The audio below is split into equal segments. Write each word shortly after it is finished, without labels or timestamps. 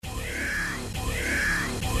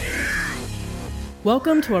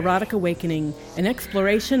Welcome to Erotic Awakening, an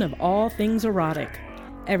exploration of all things erotic.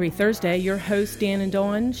 Every Thursday, your hosts Dan and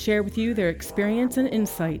Dawn share with you their experience and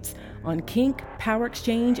insights on kink, power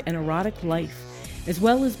exchange, and erotic life, as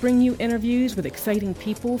well as bring you interviews with exciting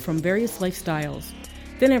people from various lifestyles.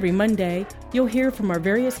 Then every Monday, you'll hear from our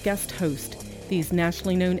various guest hosts. These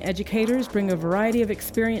nationally known educators bring a variety of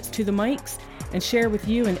experience to the mics and share with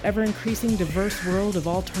you an ever-increasing diverse world of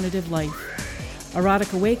alternative life.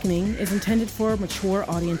 Erotic Awakening is intended for mature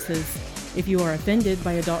audiences. If you are offended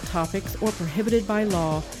by adult topics or prohibited by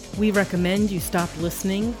law, we recommend you stop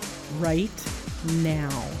listening right now.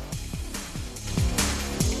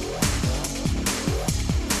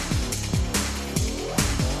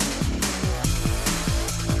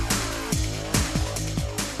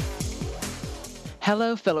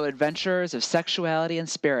 Hello, fellow adventurers of sexuality and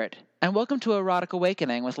spirit, and welcome to Erotic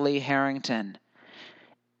Awakening with Lee Harrington.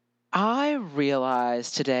 I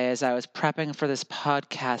realized today as I was prepping for this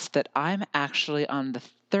podcast that I'm actually on the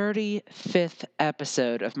 35th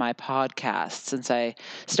episode of my podcast since I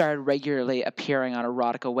started regularly appearing on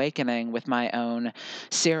Erotic Awakening with my own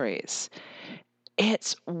series.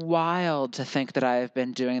 It's wild to think that I've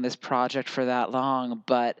been doing this project for that long,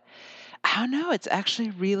 but I don't know, it's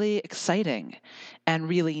actually really exciting and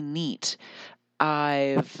really neat.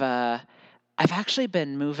 I've actually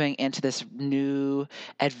been moving into this new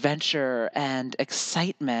adventure and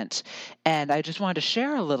excitement, and I just wanted to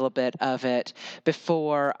share a little bit of it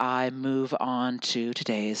before I move on to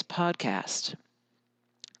today's podcast.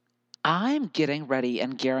 I'm getting ready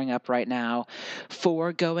and gearing up right now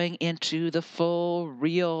for going into the full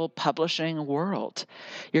real publishing world.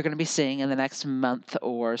 You're going to be seeing in the next month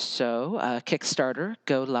or so a Kickstarter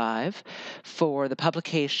go live for the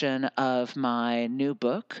publication of my new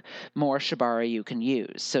book, More Shibari You Can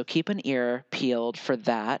Use. So keep an ear peeled for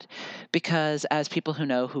that, because as people who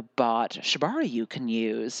know who bought Shibari You Can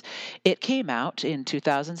Use, it came out in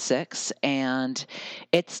 2006 and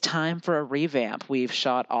it's time for a revamp. We've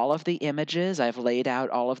shot all of the images. I've laid out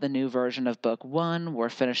all of the new version of book 1. We're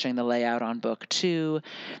finishing the layout on book 2.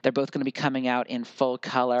 They're both going to be coming out in full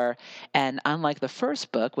color. And unlike the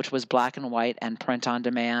first book, which was black and white and print on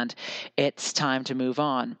demand, it's time to move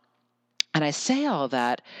on. And I say all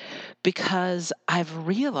that because I've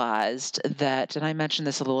realized that, and I mentioned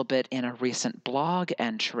this a little bit in a recent blog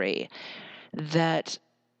entry, that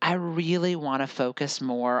I really want to focus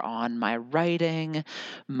more on my writing,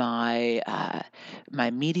 my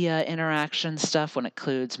media interaction stuff, when it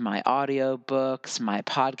includes my audio books, my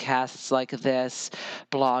podcasts like this,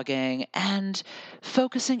 blogging, and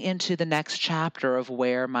focusing into the next chapter of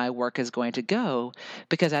where my work is going to go.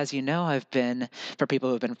 Because as you know, for people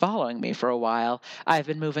who have been following me for a while, I've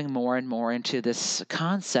been moving more and more into this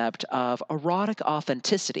concept of erotic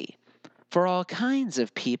authenticity for all kinds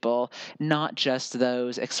of people, not just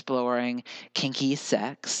those exploring kinky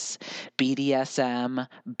sex, BDSM,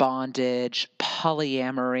 bondage,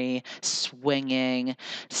 polyamory, swinging,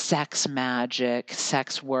 sex magic,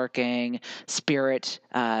 sex working, spirit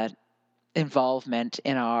involvement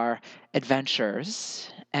in our adventures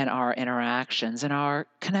and our interactions and our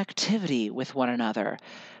connectivity with one another,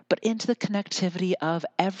 but into the connectivity of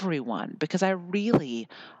everyone, because I really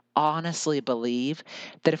honestly believe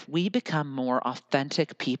that if we become more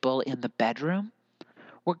authentic people in the bedroom,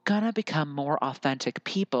 we're going to become more authentic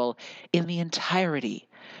people in the entirety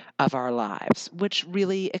of our lives, which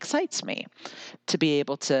really excites me to be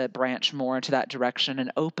able to branch more into that direction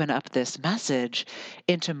and open up this message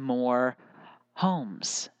into more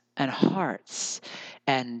homes and hearts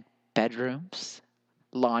and bedrooms,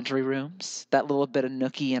 laundry rooms, that little bit of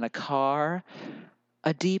nookie in a car,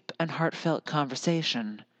 a deep and heartfelt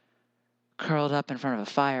conversation curled up in front of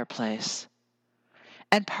a fireplace.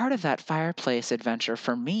 And part of that fireplace adventure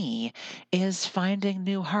for me is finding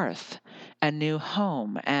new hearth and new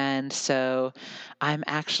home. And so I'm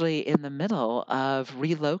actually in the middle of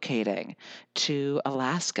relocating to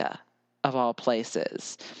Alaska, of all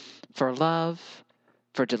places, for love,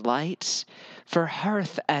 for delight, for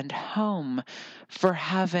hearth and home, for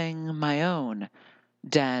having my own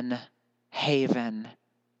den, haven,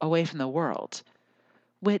 away from the world,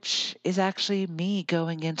 which is actually me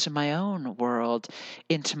going into my own world,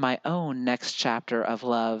 into my own next chapter of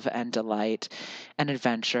love and delight and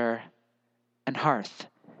adventure and hearth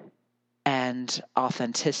and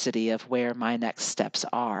authenticity of where my next steps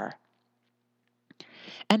are.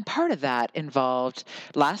 And part of that involved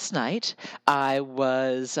last night, I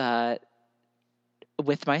was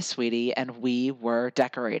with my sweetie and we were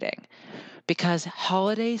decorating, because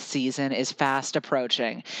holiday season is fast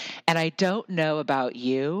approaching. And I don't know about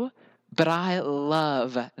you, but I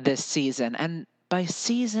love this season. And by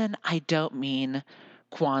season, I don't mean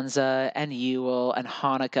Kwanzaa and Yule and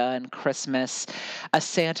Hanukkah and Christmas, a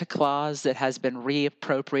Santa Claus that has been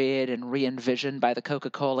reappropriated and re-envisioned by the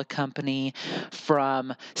Coca-Cola Company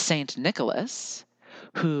from Saint Nicholas,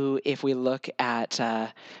 who, if we look at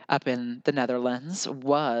up in the Netherlands,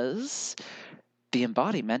 was the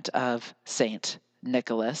embodiment of Saint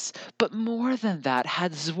Nicholas, but more than that,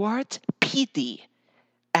 had Zwart Piet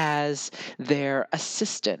as their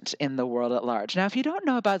assistant in the world at large. Now, if you don't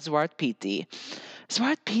know about Zwart Piet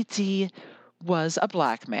was a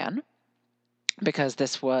black man, because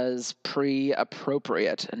this was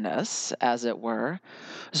pre-appropriateness, as it were.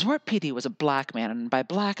 Zwart Piet was a black man, and by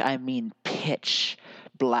black I mean pitch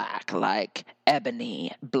black, like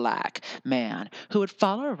ebony black man, who would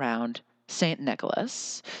follow around St.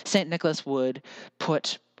 Nicholas. St. Nicholas would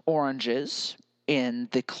put oranges in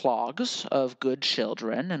the clogs of good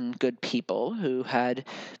children and good people who had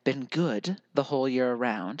been good the whole year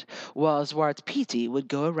around, while Zwart Piet would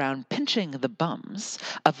go around pinching the bums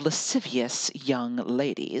of lascivious young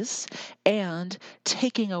ladies and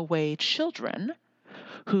taking away children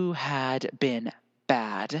who had been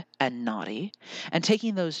bad and naughty, and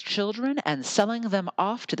taking those children and selling them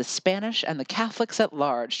off to the Spanish and the Catholics at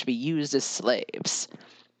large to be used as slaves.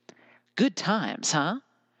 Good times, huh?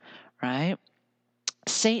 Right?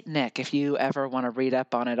 Saint Nick, if you ever want to read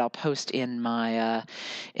up on it, I'll post in my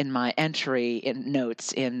entry in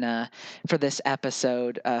notes for this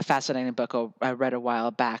episode. A fascinating book I read a while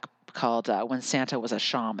back called "When Santa Was a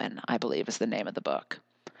Shaman," I believe is the name of the book.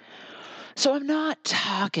 So I'm not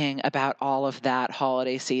talking about all of that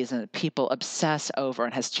holiday season that people obsess over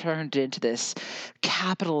and has turned into this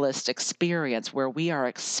capitalist experience where we are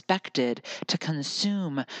expected to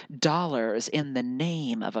consume dollars in the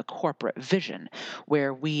name of a corporate vision,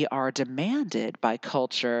 where we are demanded by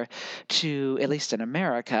culture to, at least in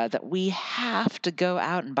America, that we have to go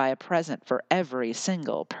out and buy a present for every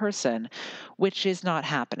single person, which is not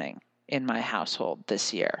happening in my household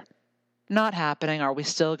this year. Not happening. Are we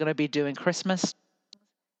still going to be doing Christmas?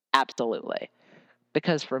 Absolutely.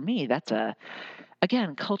 Because for me, that's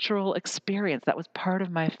again, cultural experience. That was part of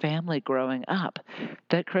my family growing up.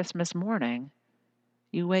 That Christmas morning,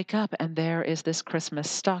 you wake up and there is this Christmas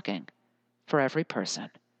stocking for every person.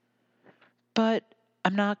 But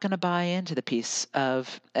I'm not going to buy into the piece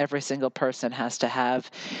of every single person has to have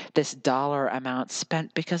this dollar amount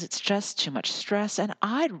spent, because it's just too much stress. And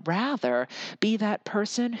I'd rather be that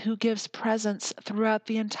person who gives presents throughout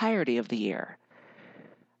the entirety of the year.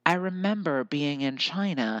 I remember being in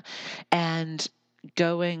China and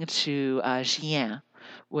going to Xi'an,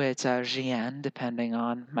 which Xi'an, depending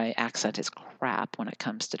on my accent, is crap when it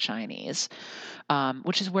comes to Chinese,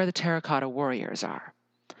 which is where the terracotta warriors are.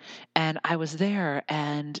 And I was there,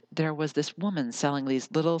 and there was this woman selling these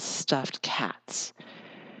little stuffed cats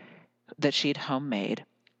that she'd homemade.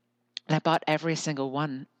 And I bought every single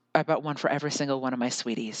one. I bought one for every single one of my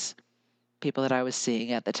sweeties, people that I was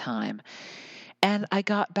seeing at the time. And I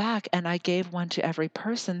got back and I gave one to every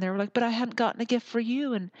person. They were like, but I hadn't gotten a gift for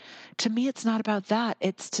you. And to me, it's not about that.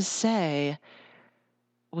 It's to say,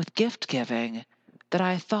 with gift giving, that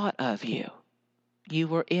I thought of you. You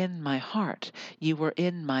were in my heart. You were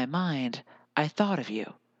in my mind. I thought of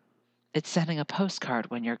you. It's sending a postcard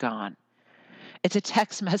when you're gone. It's a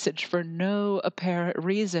text message for no apparent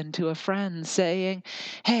reason to a friend saying,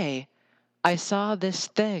 hey, I saw this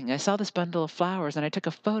thing. I saw this bundle of flowers and I took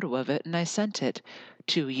a photo of it and I sent it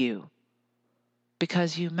to you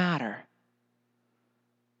because you matter.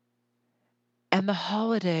 And the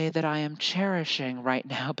holiday that I am cherishing right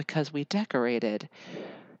now because we decorated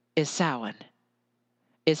is Samhain.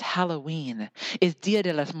 Is Halloween, is Dia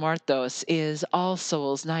de los Muertos, is All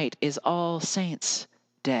Souls Night, is All Saints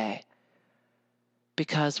Day.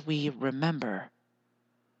 Because we remember.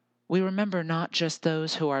 We remember not just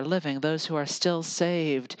those who are living, those who are still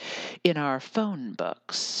saved in our phone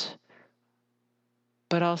books,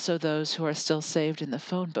 but also those who are still saved in the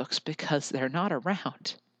phone books because they're not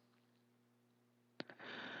around.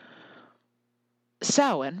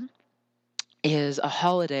 Samhain is a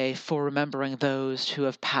holiday for remembering those who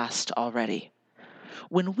have passed already.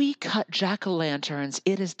 When we cut jack-o'-lanterns,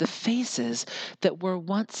 it is the faces that were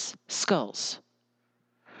once skulls,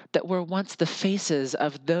 that were once the faces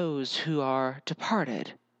of those who are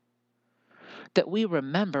departed, that we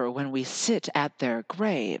remember when we sit at their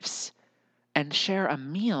graves and share a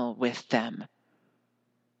meal with them,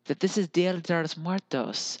 that this is Dia de los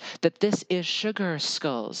Muertos, that this is sugar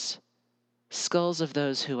skulls, skulls of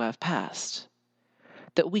those who have passed.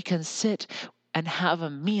 That we can sit and have a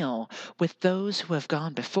meal with those who have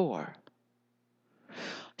gone before.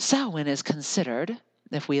 Samhain is considered,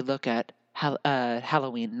 if we look at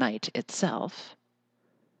Halloween night itself,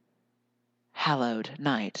 hallowed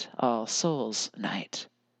night, All Souls night.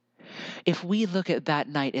 If we look at that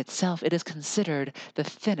night itself, it is considered the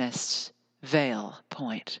thinnest veil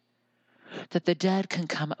point. That the dead can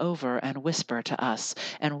come over and whisper to us,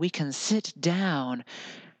 and we can sit down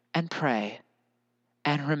and pray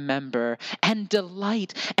and remember and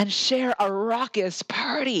delight and share a raucous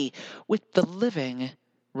party with the living,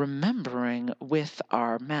 remembering with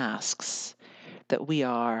our masks that we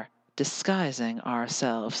are disguising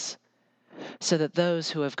ourselves, so that those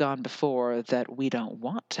who have gone before that we don't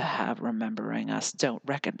want to have remembering us don't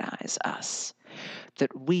recognize us,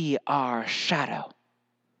 that we are shadow,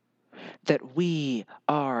 that we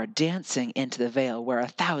are dancing into the veil where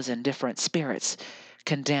 1,000 different spirits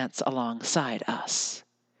can dance alongside us,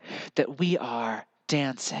 that we are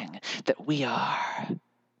dancing, that we are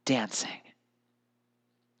dancing.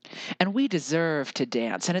 And we deserve to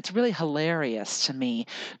dance. And it's really hilarious to me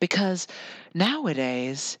because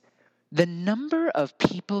nowadays, the number of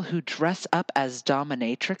people who dress up as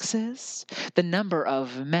dominatrixes, the number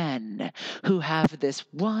of men who have this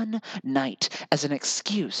one night as an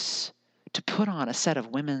excuse to put on a set of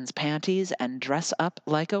women's panties and dress up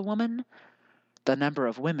like a woman, the number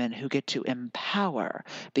of women who get to empower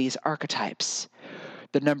these archetypes,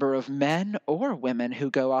 the number of men or women who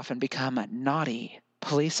go off and become naughty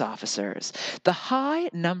police officers, the high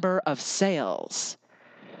number of sales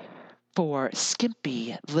for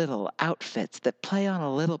skimpy little outfits that play on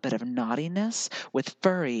a little bit of naughtiness with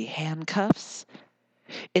furry handcuffs.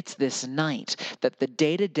 It's this night that the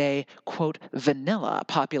day-to-day, quote, vanilla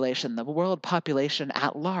population, the world population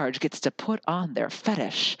at large, gets to put on their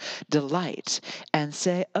fetish delight and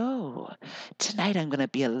say, oh, tonight I'm going to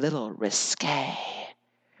be a little risque.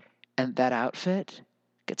 And that outfit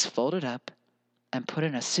gets folded up and put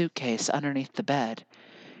in a suitcase underneath the bed.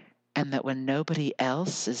 And that when nobody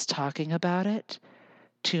else is talking about it,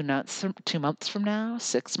 2 months from now,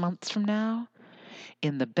 6 months from now,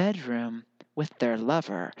 in the bedroom with their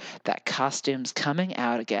lover, that costume's coming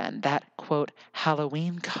out again, that, quote,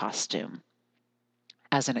 Halloween costume,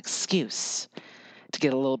 as an excuse to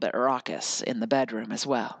get a little bit raucous in the bedroom as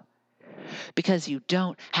well. Because you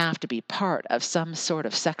don't have to be part of some sort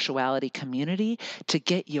of sexuality community to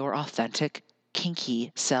get your authentic,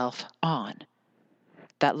 kinky self on.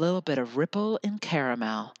 That little bit of ripple in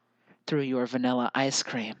caramel through your vanilla ice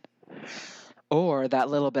cream. Or that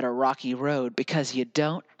little bit of rocky road, because you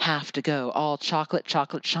don't have to go all chocolate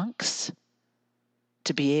chunks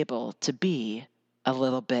to be able to be a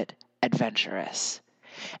little bit adventurous.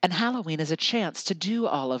 And Halloween is a chance to do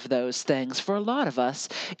all of those things for a lot of us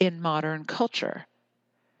in modern culture.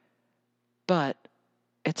 But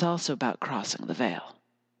it's also about crossing the veil.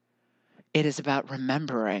 It is about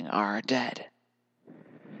remembering our dead.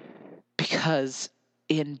 Because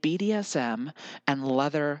in BDSM and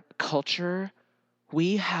leather culture,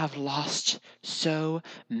 we have lost so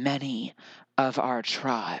many of our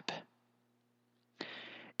tribe.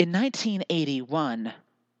 In 1981,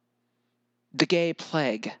 the gay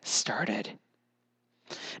plague started.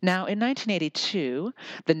 Now, in 1982,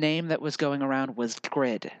 the name that was going around was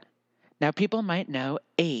GRID. Now, people might know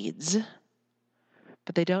AIDS,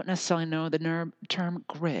 but they don't necessarily know the term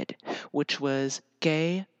GRID, which was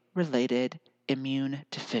gay-related immune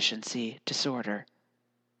deficiency disorder.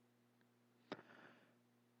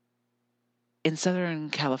 In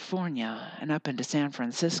Southern California and up into San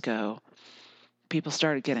Francisco, people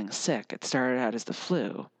started getting sick. It started out as the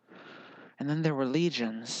flu. And then there were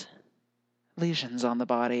lesions on the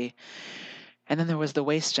body. And then there was the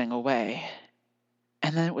wasting away.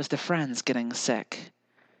 And then it was the friends getting sick.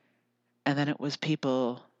 And then it was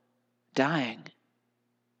people dying.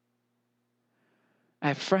 I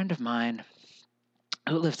have a friend of mine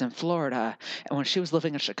who lives in Florida, and when she was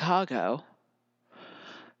living in Chicago,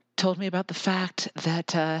 told me about the fact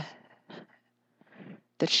that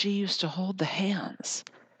she used to hold the hands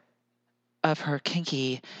of her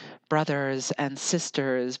kinky brothers and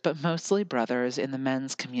sisters, but mostly brothers in the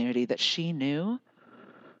men's community that she knew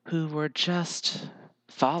who were just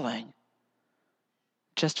falling.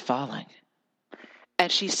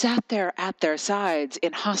 And she sat there at their sides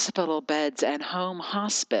in hospital beds and home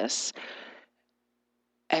hospice,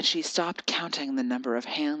 and she stopped counting the number of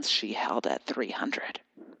hands she held at 300.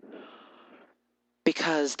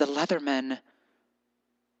 Because the leathermen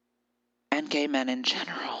and gay men in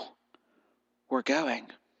general were going.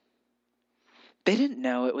 They didn't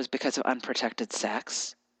know it was because of unprotected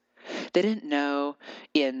sex. They didn't know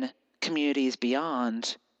in communities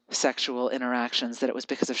beyond sexual interactions that it was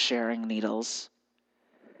because of sharing needles.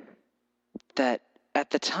 That at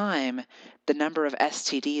the time, the number of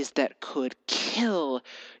STDs that could kill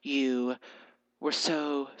you were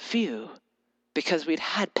so few because we'd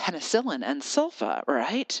had penicillin and sulfa,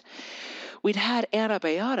 right? We'd had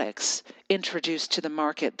antibiotics introduced to the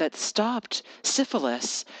market that stopped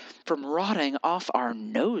syphilis from rotting off our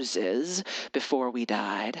noses before we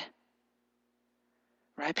died.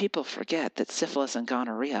 Right? People forget that syphilis and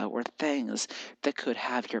gonorrhea were things that could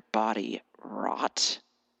have your body rot.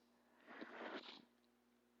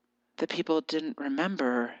 The people didn't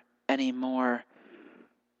remember anymore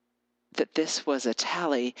that this was a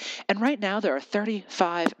tally. And right now there are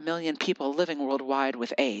 35 million people living worldwide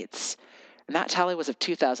with AIDS. And that tally was of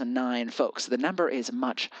 2009, folks. The number is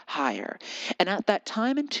much higher. And at that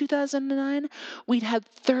time in 2009, we'd had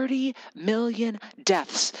 30 million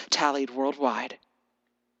deaths tallied worldwide.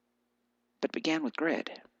 But it began with GRID.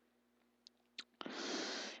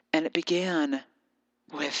 And it began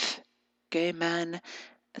with gay men,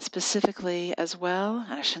 specifically as well,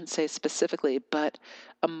 I shouldn't say specifically, but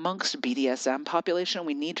amongst BDSM population,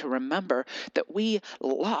 we need to remember that we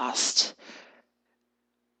lost,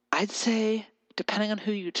 I'd say, depending on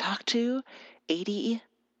who you talk to, 80,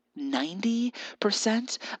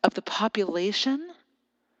 90% of the population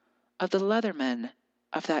of the Leathermen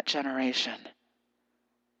of that generation.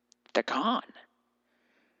 They're gone.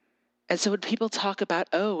 And so when people talk about,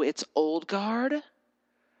 oh, it's old guard,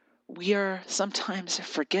 we are sometimes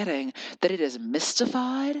forgetting that it is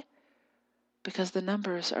mystified because the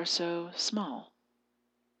numbers are so small.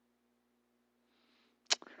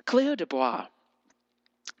 Cleo Dubois,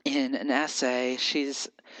 in an essay, she's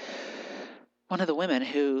one of the women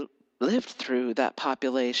who lived through that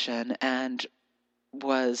population and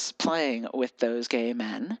was playing with those gay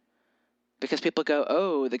men. Because people go,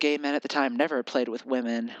 oh, the gay men at the time never played with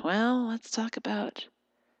women. Well, let's talk about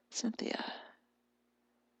Cynthia.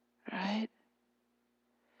 Right?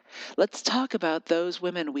 Let's talk about those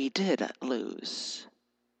women we did lose.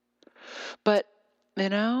 But,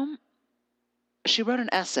 she wrote an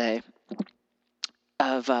essay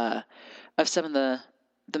of some of the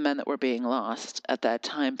men that were being lost at that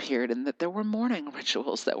time period, and that there were mourning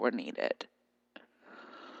rituals that were needed.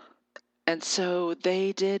 And so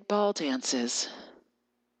they did ball dances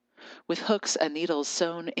with hooks and needles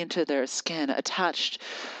sewn into their skin, attached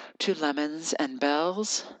to lemons and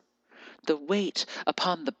bells. The weight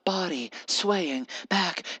upon the body swaying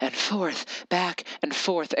back and forth,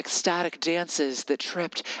 ecstatic dances that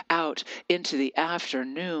tripped out into the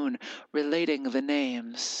afternoon, relating the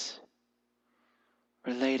names.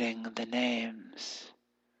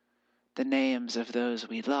 The names of those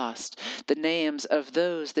we lost, the names of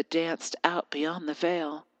those that danced out beyond the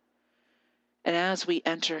veil. And as we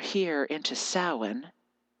enter here into Samhain,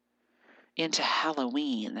 into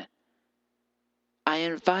Halloween, I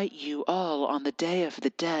invite you all on the Day of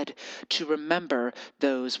the Dead to remember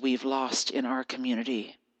those we've lost in our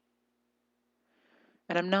community.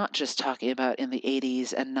 And I'm not just talking about in the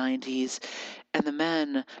 80s and 90s and the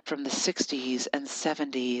men from the 60s and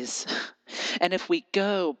 70s. And if we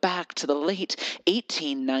go back to the late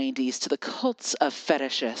 1890s, to the cults of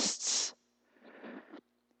fetishists,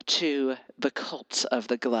 to the cults of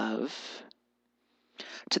the glove,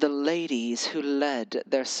 to the ladies who led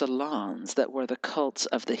their salons that were the cults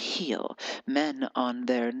of the heel, men on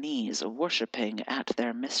their knees worshiping at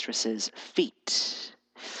their mistresses' feet.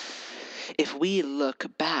 If we look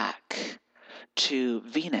back to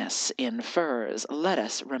Venus in furs, let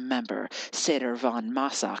us remember Seder von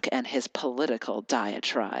Massoch and his political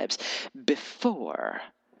diatribes before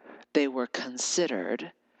they were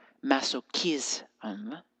considered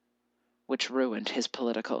masochism, which ruined his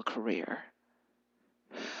political career.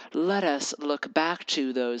 Let us look back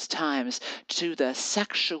to those times, to the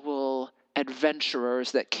sexual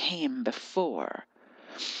adventurers that came before.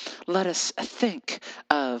 Let us think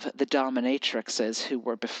of the dominatrixes who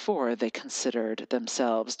were before they considered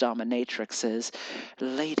themselves dominatrixes,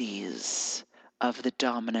 ladies of the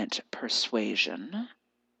dominant persuasion.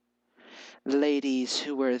 Ladies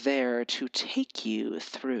who were there to take you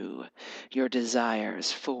through your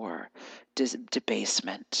desires for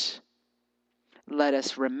debasement. Let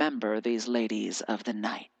us remember these ladies of the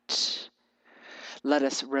night. Let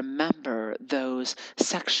us remember those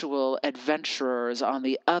sexual adventurers on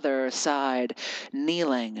the other side,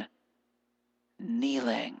 kneeling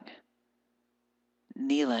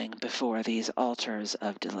before these altars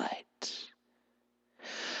of delight.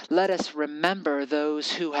 Let us remember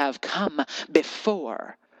those who have come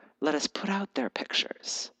before. Let us put out their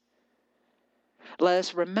pictures. Let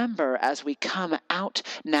us remember as we come out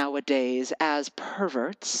nowadays as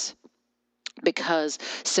perverts, because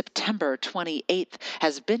September 28th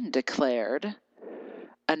has been declared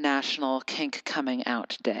a National Kink Coming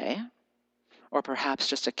Out Day, or perhaps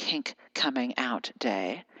just a Kink Coming Out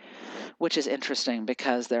Day, which is interesting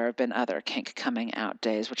because there have been other Kink Coming Out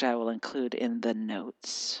days, which I will include in the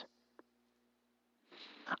notes.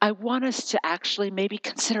 I want us to actually maybe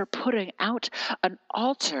consider putting out an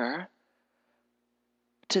altar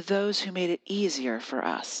to those who made it easier for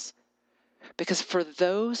us. Because for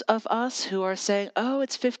those of us who are saying, oh,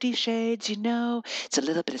 it's 50 Shades, it's a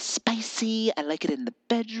little bit of spicy, I like it in the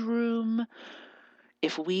bedroom.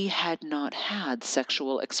 If we had not had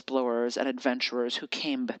sexual explorers and adventurers who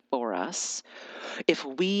came before us, if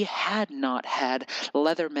we had not had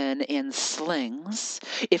Leathermen in slings,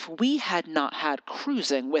 if we had not had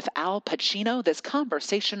cruising with Al Pacino, this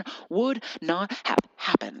conversation would not have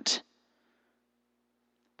happened.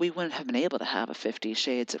 We wouldn't have been able to have a 50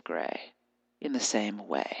 Shades of Grey in the same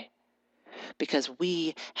way, because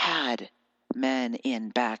we had men in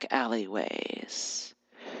back alleyways.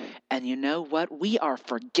 And you know what? We are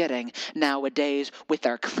forgetting nowadays with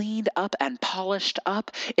our cleaned up and polished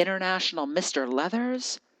up international Mr.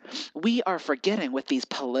 Leathers. We are forgetting with these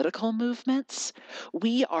political movements.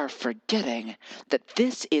 We are forgetting that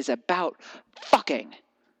this is about fucking.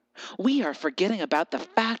 We are forgetting about the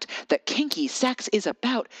fact that kinky sex is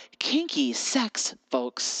about kinky sex,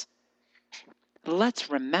 folks. Let's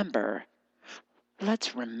remember.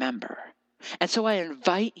 And so I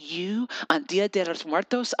invite you on Dia de los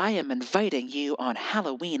Muertos. I am inviting you on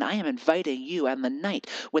Halloween. I am inviting you on the night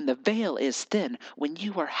when the veil is thin, when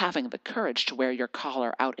you are having the courage to wear your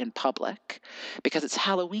collar out in public. Because it's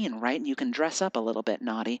Halloween, right? And you can dress up a little bit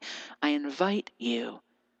naughty. I invite you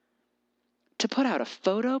to put out a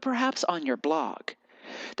photo perhaps on your blog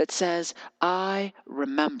that says, I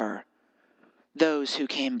remember those who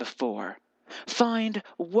came before. Find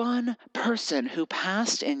one person who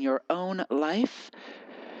passed in your own life.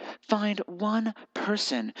 Find one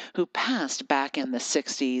person who passed back in the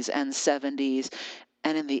 60s and 70s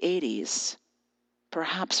and in the 80s,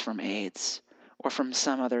 perhaps from AIDS or from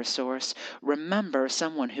some other source. Remember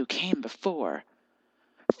someone who came before.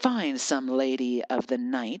 Find some lady of the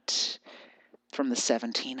night from the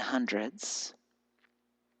 1700s.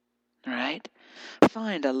 Right?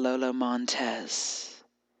 Find a Lolo Montez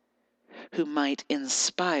who might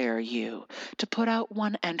inspire you to put out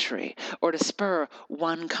one entry or to spur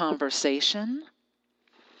one conversation.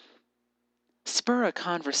 Spur a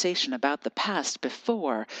conversation about the past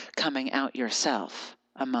before coming out yourself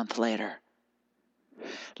a month later.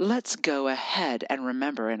 Let's go ahead and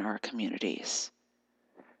remember in our communities.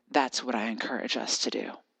 That's what I encourage us to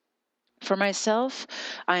do. For myself,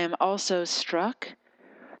 I am also struck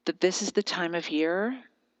that this is the time of year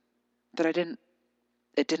that it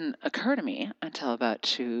didn't occur to me until about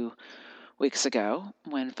 2 weeks ago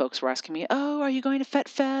when folks were asking me, oh, are you going to Fet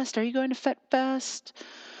Fest? Are you going to Fet Fest?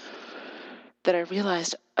 That I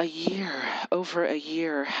realized over a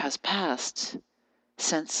year has passed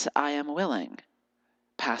since I Am Willing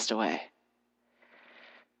passed away.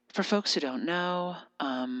 For folks who don't know,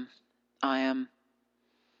 I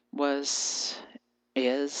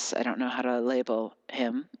don't know how to label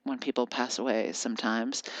him when people pass away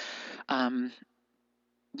sometimes,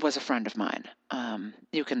 was a friend of mine.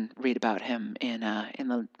 You can read about him in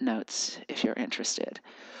the notes if you're interested.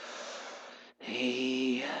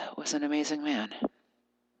 He was an amazing man.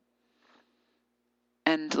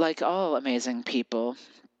 And like all amazing people,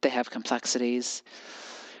 they have complexities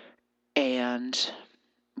and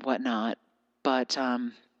whatnot. But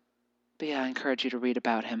yeah, I encourage you to read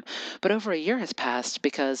about him. But over a year has passed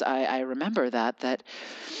because I remember that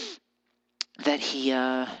he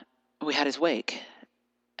we had his wake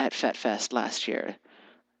at Fet Fest last year.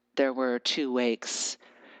 There were 2 wakes,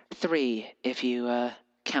 3 if you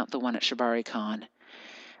count the one at Shibari Con.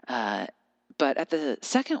 But at the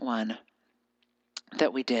second one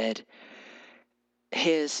that we did,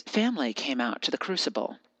 his family came out to the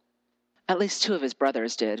Crucible. At least 2 of his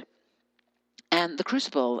brothers did. And the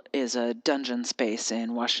Crucible is a dungeon space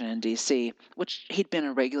in Washington, D.C., which he'd been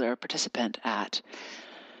a regular participant at.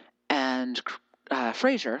 And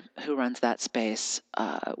Fraser, who runs that space,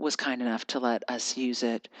 was kind enough to let us use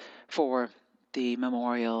it for the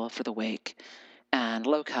memorial for the wake. And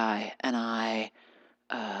Lokai and I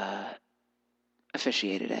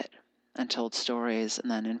officiated it and told stories and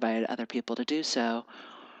then invited other people to do so.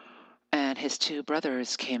 And his 2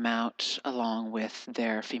 brothers came out along with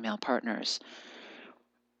their female partners.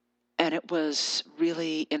 And it was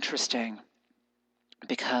really interesting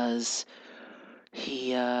because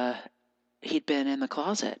he'd been in the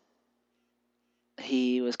closet.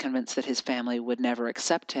 He was convinced that his family would never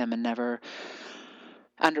accept him and never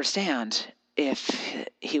understand if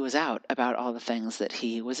he was out about all the things that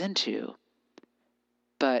he was into.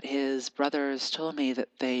 But his brothers told me that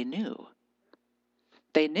they knew.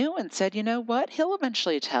 They knew and said, you know what? He'll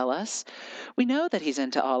eventually tell us. We know that he's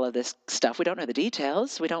into all of this stuff. We don't know the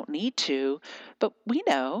details. We don't need to, but we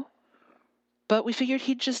know. But we figured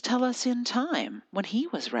he'd just tell us in time when he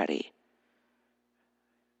was ready.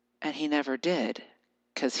 And he never did,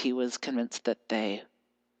 because he was convinced that they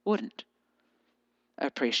wouldn't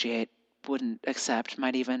appreciate, wouldn't accept,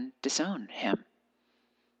 might even disown him.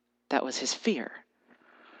 That was his fear.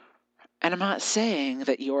 And I'm not saying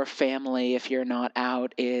that your family, if you're not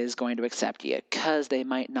out, is going to accept you, because they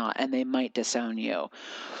might not, and they might disown you,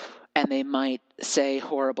 and they might say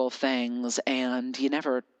horrible things, and you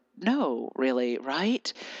never know, really,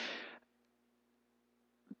 right?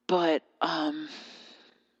 But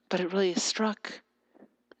it really struck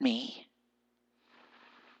me.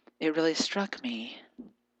 It really struck me.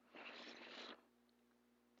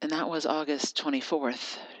 And that was August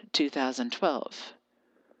 24th, 2012.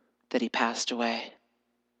 That he passed away.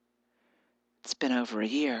 It's been over a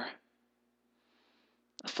year.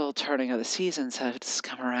 A full turning of the seasons has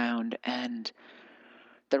come around, and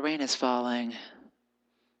the rain is falling.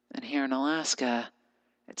 And here in Alaska,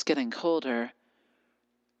 it's getting colder.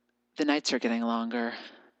 The nights are getting longer,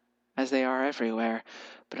 as they are everywhere.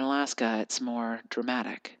 But in Alaska, it's more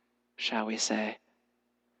dramatic, shall we say.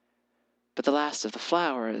 But the last of the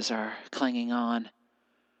flowers are clinging on.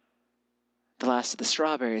 The last of the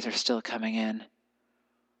strawberries are still coming in.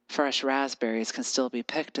 Fresh raspberries can still be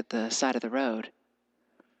picked at the side of the road.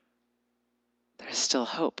 There's still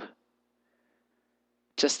hope.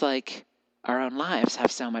 Just like our own lives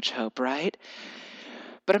have so much hope, right?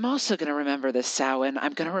 But I'm also going to remember this Samhain.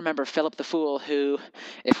 I'm going to remember Philip the Fool, who,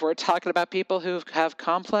 if we're talking about people who have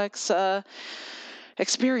complex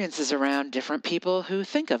experiences around different people who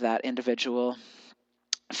think of that individual,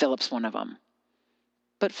 Philip's one of them.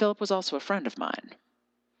 But Philip was also a friend of mine.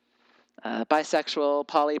 A bisexual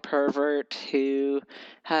polypervert who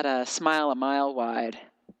had a smile a mile wide.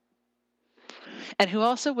 And who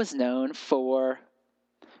also was known for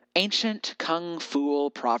ancient kung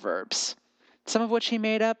fu proverbs. Some of which he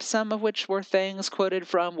made up, some of which were things quoted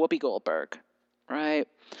from Whoopi Goldberg, right?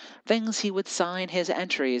 Things he would sign his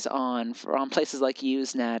entries on places like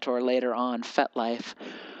Usenet or later on FetLife,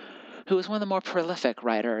 who was one of the more prolific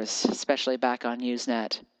writers, especially back on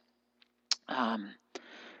Usenet.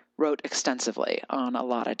 Wrote extensively on a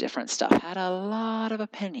lot of different stuff, had a lot of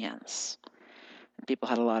opinions. And people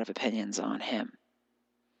had a lot of opinions on him.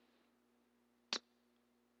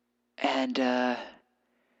 And a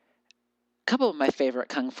couple of my favorite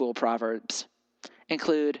kung fu proverbs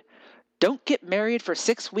include, don't get married for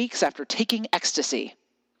 6 weeks after taking ecstasy.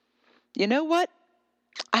 You know what?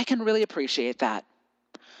 I can really appreciate that.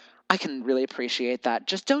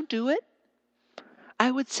 Just don't do it. I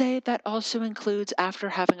would say that also includes after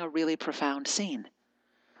having a really profound scene,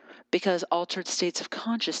 because altered states of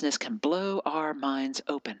consciousness can blow our minds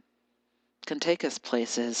open, can take us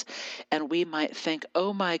places, and we might think,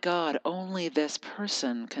 oh my God, only this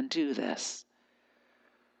person can do this.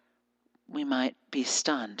 We might be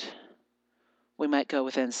stunned. We might go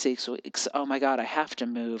within 6 weeks, oh my God, I have to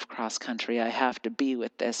move cross country. I have to be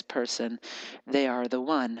with this person. They are the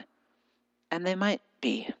one. And they might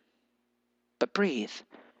be. But breathe.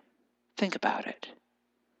 Think about it.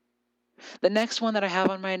 The next one that I have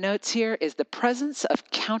on my notes here is the presence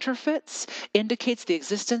of counterfeits indicates the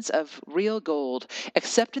existence of real gold,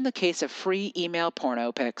 except in the case of free email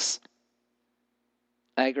porno pics.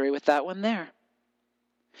 I agree with that one there.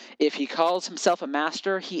 If he calls himself a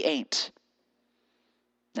master, he ain't.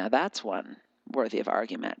 Now that's one worthy of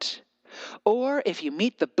argument. Or if you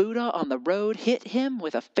meet the Buddha on the road, hit him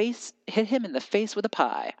in the face with a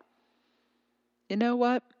pie. You know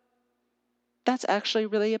what? That's actually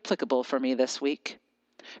really applicable for me this week,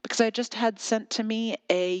 because I just had sent to me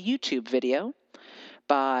a YouTube video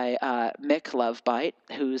by Mick Lovebite,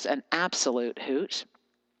 who's an absolute hoot.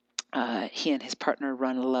 He and his partner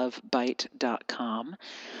run lovebite.com,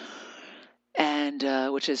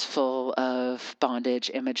 and which is full of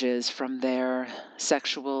bondage images from their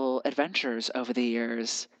sexual adventures over the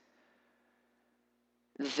years.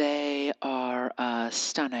 They are a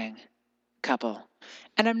stunning couple.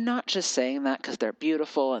 And I'm not just saying that because they're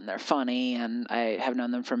beautiful and they're funny, and I have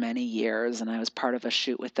known them for many years, and I was part of a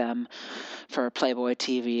shoot with them for Playboy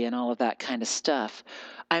TV and all of that kind of stuff.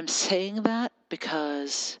 I'm saying that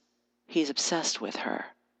because he's obsessed with her.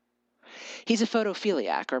 He's a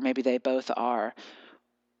photophiliac, or maybe they both are,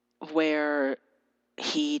 where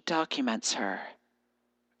he documents her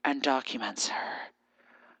and documents her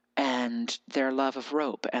and their love of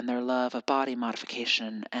rope and their love of body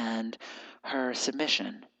modification and her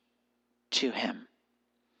submission to him.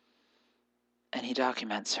 And he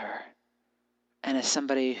documents her. And as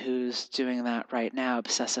somebody who's doing that right now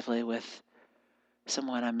obsessively with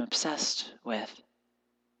someone I'm obsessed with,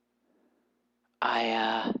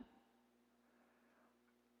 I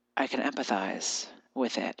can empathize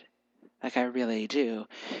with it. Like I really do.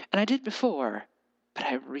 And I did before, but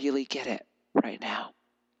I really get it right now.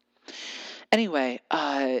 Anyway,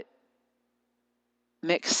 Mick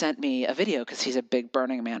sent me a video because he's a big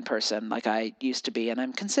Burning Man person like I used to be, and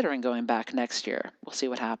I'm considering going back next year. We'll see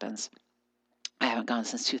what happens. I haven't gone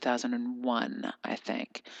since 2001, I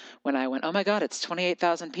think, when I went, oh my God, it's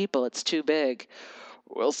 28,000 people. It's too big.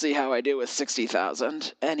 We'll see how I do with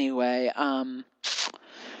 60,000. Anyway,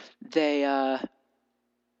 they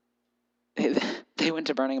went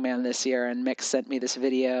to Burning Man this year, and Mick sent me this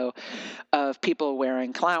video of people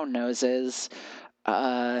wearing clown noses,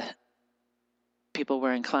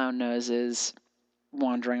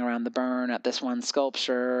 wandering around the burn at this one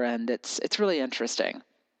sculpture, and it's really interesting.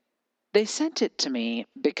 They sent it to me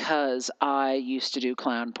because I used to do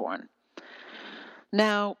clown porn.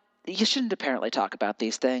 Now, you shouldn't apparently talk about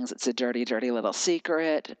these things. It's a dirty, dirty little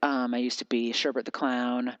secret. I used to be Sherbert the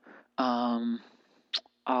Clown.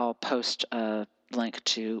 I'll post a link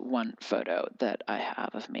to one photo that I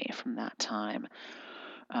have of me from that time,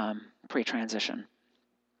 pre-transition,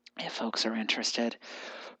 if folks are interested.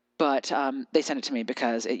 But they sent it to me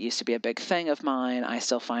because it used to be a big thing of mine. I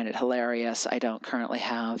still find it hilarious. I don't currently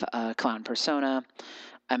have a clown persona.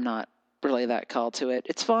 I'm not really that called to it.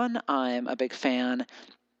 It's fun. I'm a big fan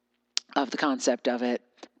of the concept of it,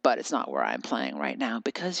 but it's not where I'm playing right now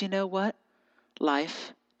because you know what?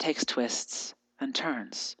 Life takes twists and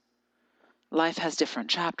turns. Life has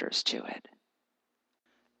different chapters to it.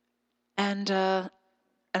 And I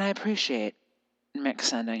appreciate Mick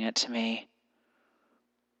sending it to me.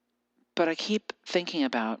 But I keep thinking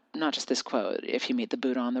about not just this quote, if you meet the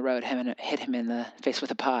Buddha on the road, hit him in the face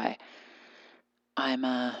with a pie.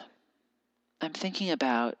 I'm thinking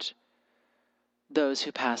about those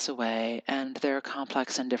who pass away and their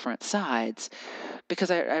complex and different sides,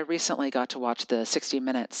 because I recently got to watch the 60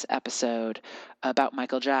 Minutes episode about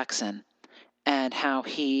Michael Jackson and how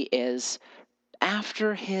he is,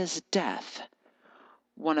 after his death,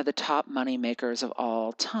 one of the top money makers of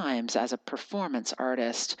all times as a performance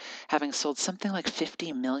artist, having sold something like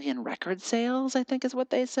 50 million record sales, I think is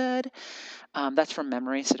what they said. That's from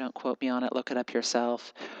memory, so don't quote me on it. Look it up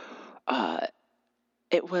yourself.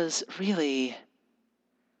 It was really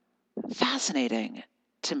fascinating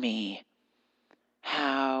to me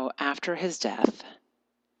how after his death,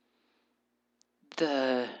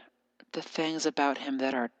 the things about him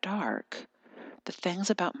that are dark, the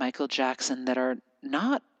things about Michael Jackson that are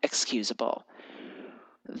not excusable,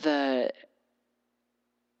 the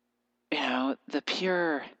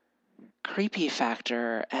pure creepy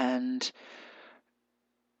factor and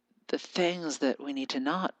the things that we need to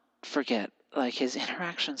not forget, like his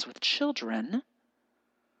interactions with children,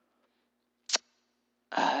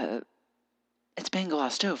 it's being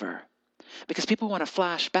glossed over. Because people want to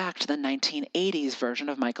flash back to the 1980s version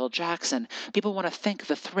of Michael Jackson. People want to think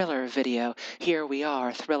the Thriller video, Here We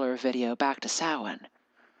Are, Thriller video, back to Samhain.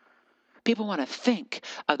 People want to think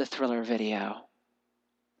of the Thriller video.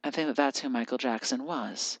 I think that that's who Michael Jackson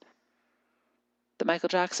was. That Michael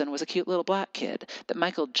Jackson was a cute little black kid. That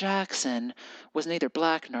Michael Jackson was neither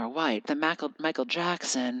black nor white. That Michael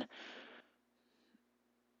Jackson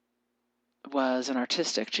was an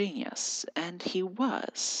artistic genius. And he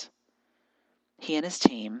was. He and his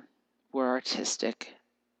team were artistic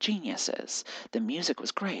geniuses. The music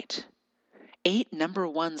was great. 8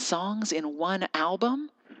 #1 songs in one album?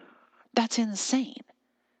 That's insane.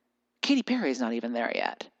 Katy Perry's not even there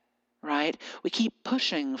yet, right? We keep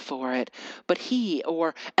pushing for it, but he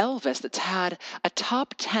or Elvis that's had a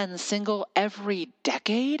top 10 single every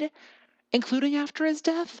decade, including after his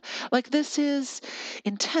death? Like, this is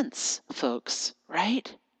intense, folks,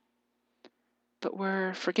 right? But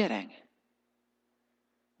we're forgetting.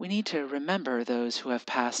 We need to remember those who have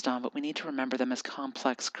passed on, but we need to remember them as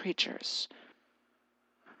complex creatures.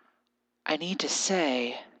 I need to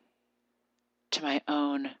say to my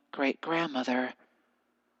own great-grandmother,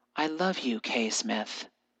 I love you, Kay Smith.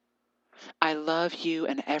 I love you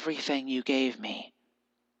and everything you gave me.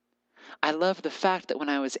 I love the fact that when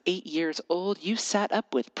I was 8 years old, you sat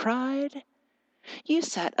up with pride. You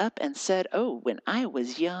sat up and said, oh, when I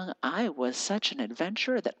was young, I was such an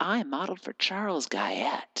adventurer that I modeled for Charles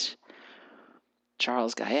Guyette.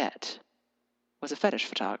 Charles Guyette was a fetish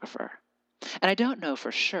photographer. And I don't know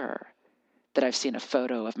for sure that I've seen a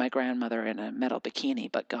photo of my grandmother in a metal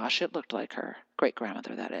bikini, but gosh, it looked like her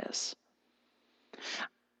great-grandmother, that is.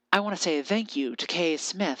 I want to say thank you to Kay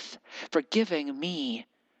Smith for giving me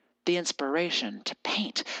the inspiration to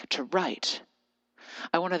paint, to write.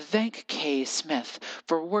 I want to thank Kay Smith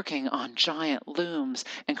for working on giant looms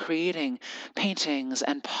and creating paintings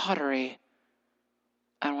and pottery.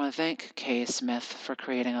 I want to thank Kay Smith for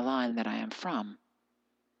creating a line that I am from.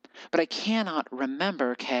 But I cannot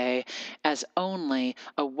remember Kay as only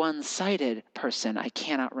a one-sided person. I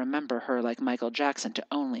cannot remember her like Michael Jackson to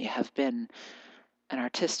only have been an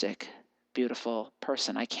artistic, beautiful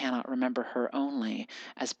person. I cannot remember her only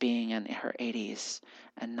as being in her 80s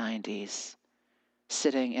and 90s,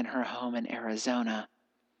 sitting in her home in Arizona,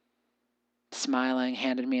 smiling,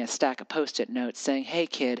 handed me a stack of Post-it notes saying, "Hey,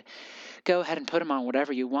 kid, go ahead and put them on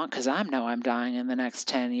whatever you want because I know I'm dying in the next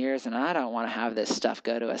 10 years and I don't want to have this stuff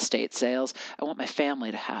go to estate sales. I want my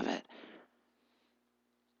family to have it.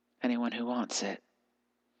 Anyone who wants it."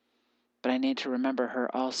 But I need to remember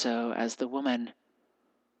her also as the woman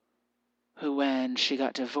who, when she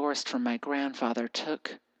got divorced from my great-grandfather,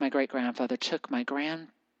 took my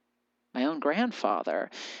own grandfather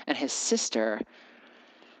and his sister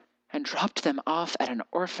and dropped them off at an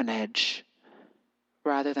orphanage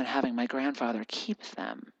rather than having my grandfather keep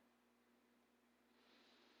them,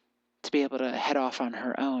 to be able to head off on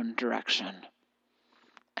her own direction.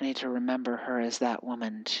 I need to remember her as that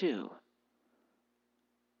woman too.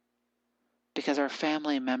 Because our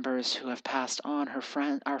family members who have passed on,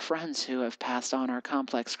 our friends who have passed on, are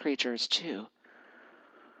complex creatures too.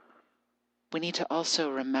 We need to also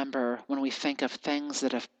remember when we think of things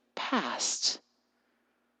that have passed,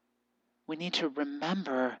 we need to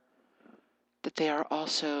remember that they are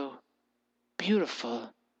also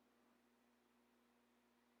beautiful.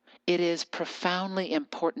 It is profoundly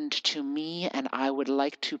important to me, and I would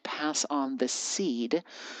like to pass on the seed,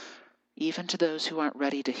 even to those who aren't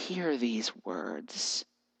ready to hear these words,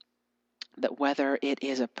 that whether it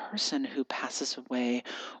is a person who passes away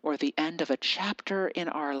or the end of a chapter in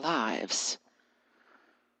our lives,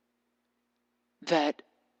 that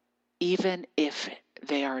even if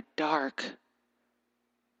they are dark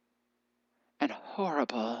and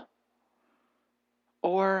horrible,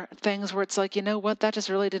 or things where it's like, you know what, that just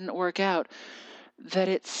really didn't work out, that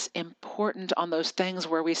it's important on those things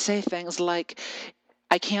where we say things like,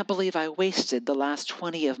 I can't believe I wasted the last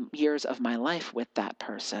 20 years of my life with that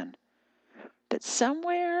person. That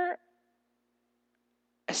somewhere,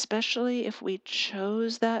 especially if we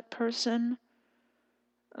chose that person,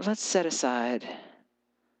 let's set aside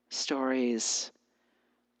stories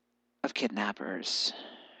of kidnappers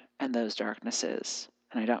and those darknesses.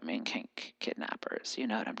 And I don't mean kink kidnappers. You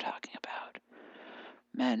know what I'm talking about.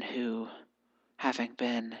 Men who, having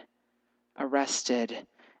been arrested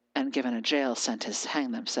and given a jail sentence,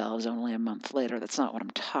 hang themselves only a month later. That's not what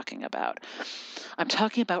I'm talking about. I'm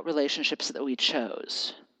talking about relationships that we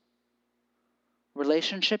chose.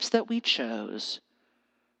 Relationships that we chose,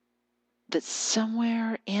 that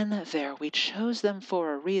somewhere in there we chose them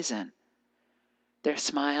for a reason. Their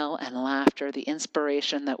smile and laughter, the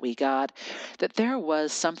inspiration that we got, that there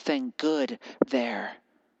was something good there.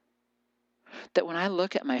 That when I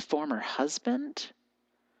look at my former husband,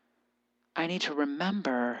 I need to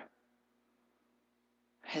remember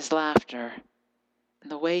his laughter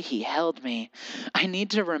and the way he held me. I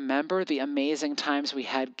need to remember the amazing times we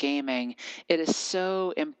had gaming. It is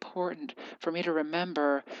so important for me to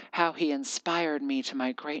remember how he inspired me to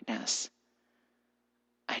my greatness.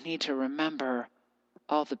 I need to remember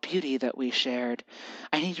all the beauty that we shared.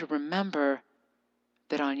 I need to remember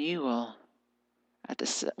that on Yule, at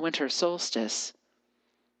the winter solstice,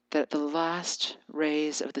 that at the last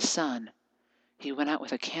rays of the sun, he went out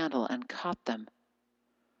with a candle and caught them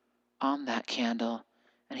on that candle,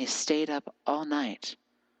 and he stayed up all night,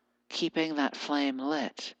 keeping that flame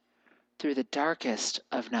lit through the darkest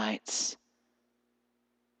of nights,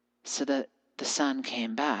 so that the sun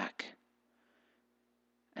came back,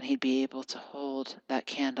 and he'd be able to hold that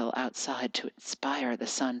candle outside to inspire the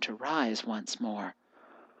sun to rise once more.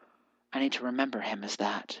 I need to remember him as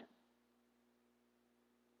that.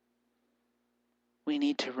 We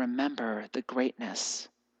need to remember the greatness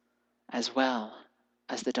as well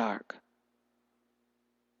as the dark,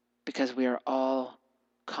 because we are all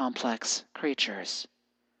complex creatures.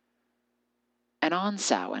 And on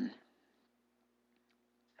Samhain,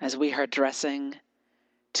 as we are dressing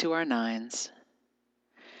to our nines,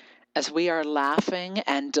 as we are laughing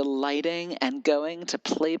and delighting and going to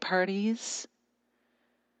play parties,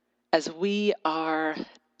 as we are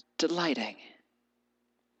delighting,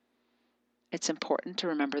 it's important to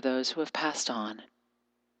remember those who have passed on,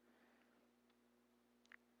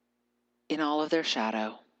 in all of their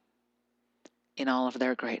shadow, in all of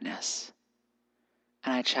their greatness.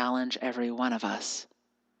 And I challenge every one of us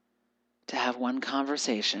to have one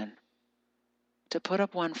conversation, to put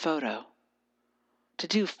up one photo, to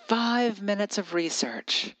do 5 minutes of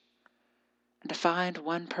research, and to find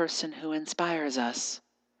one person who inspires us.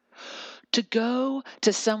 To go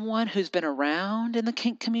to someone who's been around in the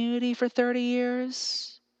kink community for 30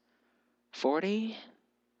 years, 40,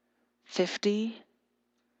 50,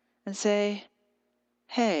 and say,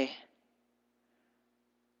 hey,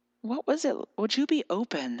 what was it? Would you be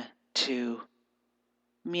open to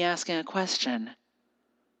me asking a question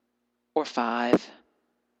or 5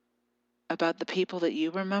 about the people that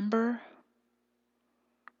you remember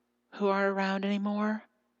who aren't around anymore?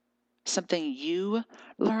 Something you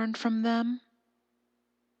learned from them?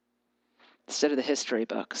 Instead of the history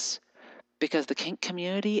books. Because the kink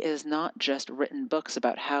community is not just written books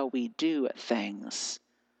about how we do things.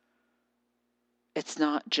 It's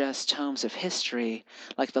not just tomes of history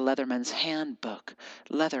like the Leatherman's Handbook,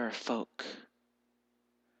 Leather Folk.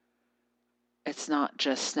 It's not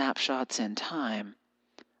just snapshots in time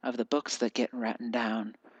of the books that get written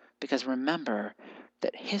down. Because remember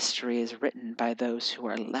that history is written by those who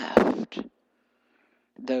are left,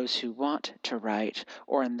 those who want to write,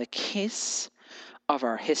 or in the case of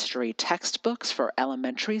our history textbooks for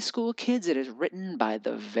elementary school kids, it is written by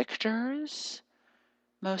the victors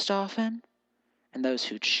most often, and those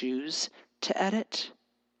who choose to edit,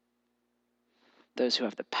 those who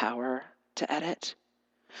have the power to edit.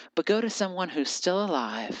 But go to someone who's still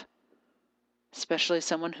alive, especially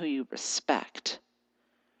someone who you respect,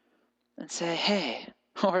 and say, hey,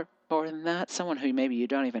 or more than that, someone who maybe you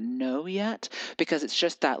don't even know yet, because it's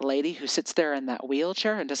just that lady who sits there in that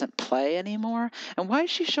wheelchair and doesn't play anymore. And why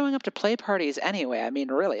is she showing up to play parties anyway? I mean,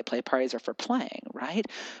 really, play parties are for playing, right?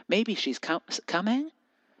 Maybe she's coming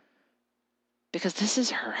because this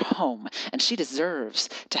is her home, and she deserves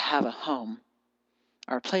to have a home.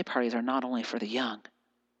 Our play parties are not only for the young,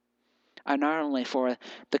 are not only for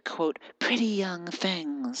the, quote, pretty young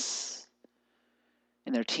things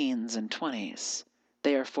in their teens and 20s.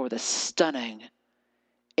 They are for the stunning,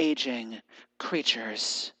 aging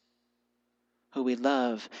creatures who we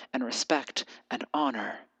love and respect and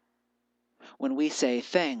honor. When we say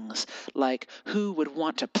things like, who would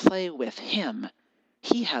want to play with him?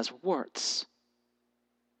 He has warts.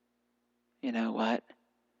 You know what?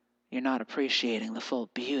 You're not appreciating the full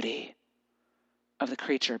beauty of the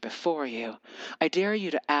creature before you. I dare you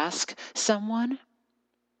to ask someone,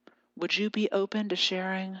 would you be open to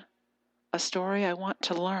sharing a story? I want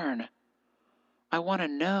to learn. I want to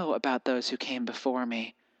know about those who came before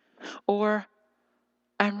me. Or,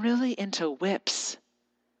 I'm really into whips.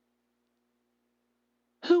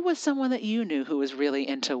 Who was someone that you knew who was really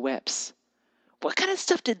into whips? What kind of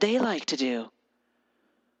stuff did they like to do?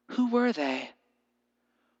 Who were they?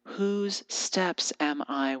 Whose steps am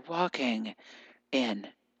I walking in?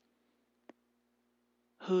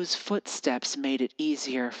 Whose footsteps made it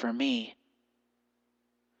easier for me?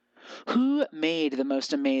 Who made the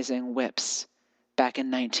most amazing whips back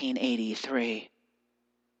in 1983?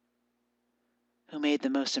 Who made the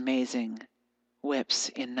most amazing whips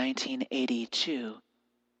in 1982?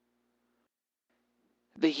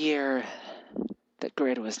 The year that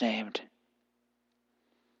Grid was named.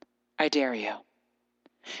 I dare you.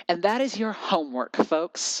 And that is your homework,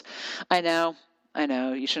 folks. I know,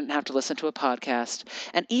 you shouldn't have to listen to a podcast.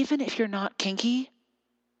 And even if you're not kinky,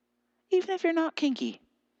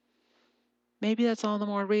 maybe that's all the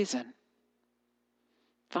more reason.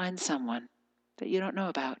 Find someone that you don't know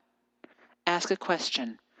about. Ask a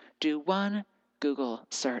question. Do one Google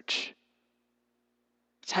search.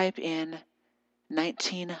 Type in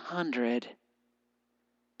 1900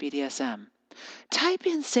 BDSM. Type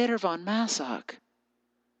in Seder von Massock.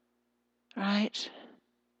 Right?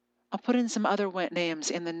 I'll put in some other names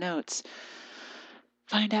in the notes.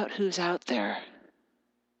 Find out who's out there.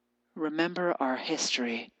 Remember our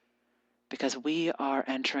history, because we are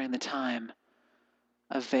entering the time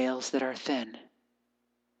of veils that are thin.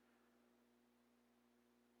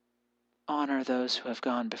 Honor those who have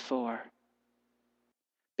gone before,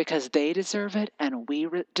 because they deserve it and we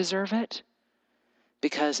deserve it,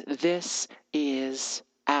 because this is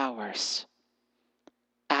ours.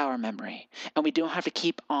 Our memory, and we don't have to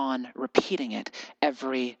keep on repeating it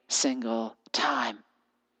every single time.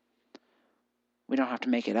 We don't have to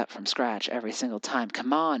make it up from scratch every single time.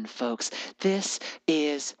 Come on, folks. This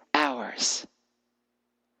is ours.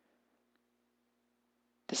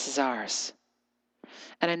 This is ours.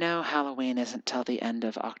 And I know Halloween isn't till the end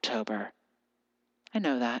of October. I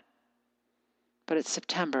know that. But it's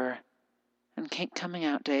September, And Kink Coming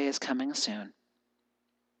Out Day is coming soon.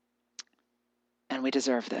 And we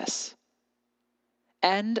deserve this.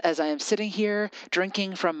 And as I am sitting here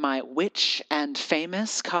drinking from my Witch and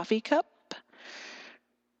Famous coffee cup,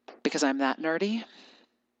 because I'm that nerdy,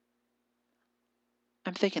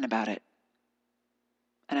 I'm thinking about it.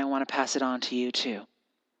 And I want to pass it on to you too.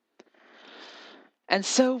 And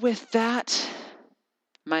so with that,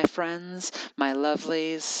 my friends, my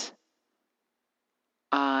lovelies,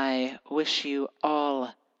 I wish you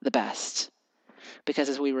all the best. Because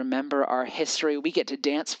as we remember our history, we get to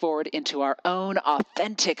dance forward into our own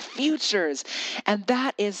authentic futures. And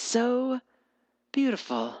that is so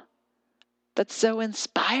beautiful. That's so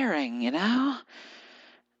inspiring, you know?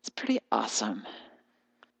 It's pretty awesome.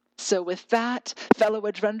 So with that, fellow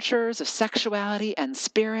adventurers of sexuality and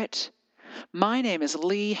spirit, my name is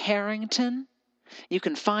Lee Harrington. You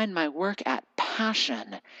can find my work at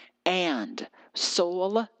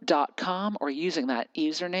passionandsoul.com or using that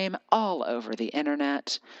username all over the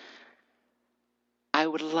internet. I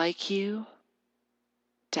would like you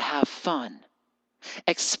to have fun.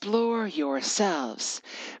 Explore yourselves.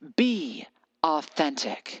 Be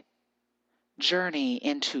authentic. Journey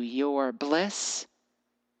into your bliss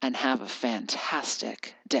and have a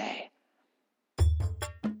fantastic day.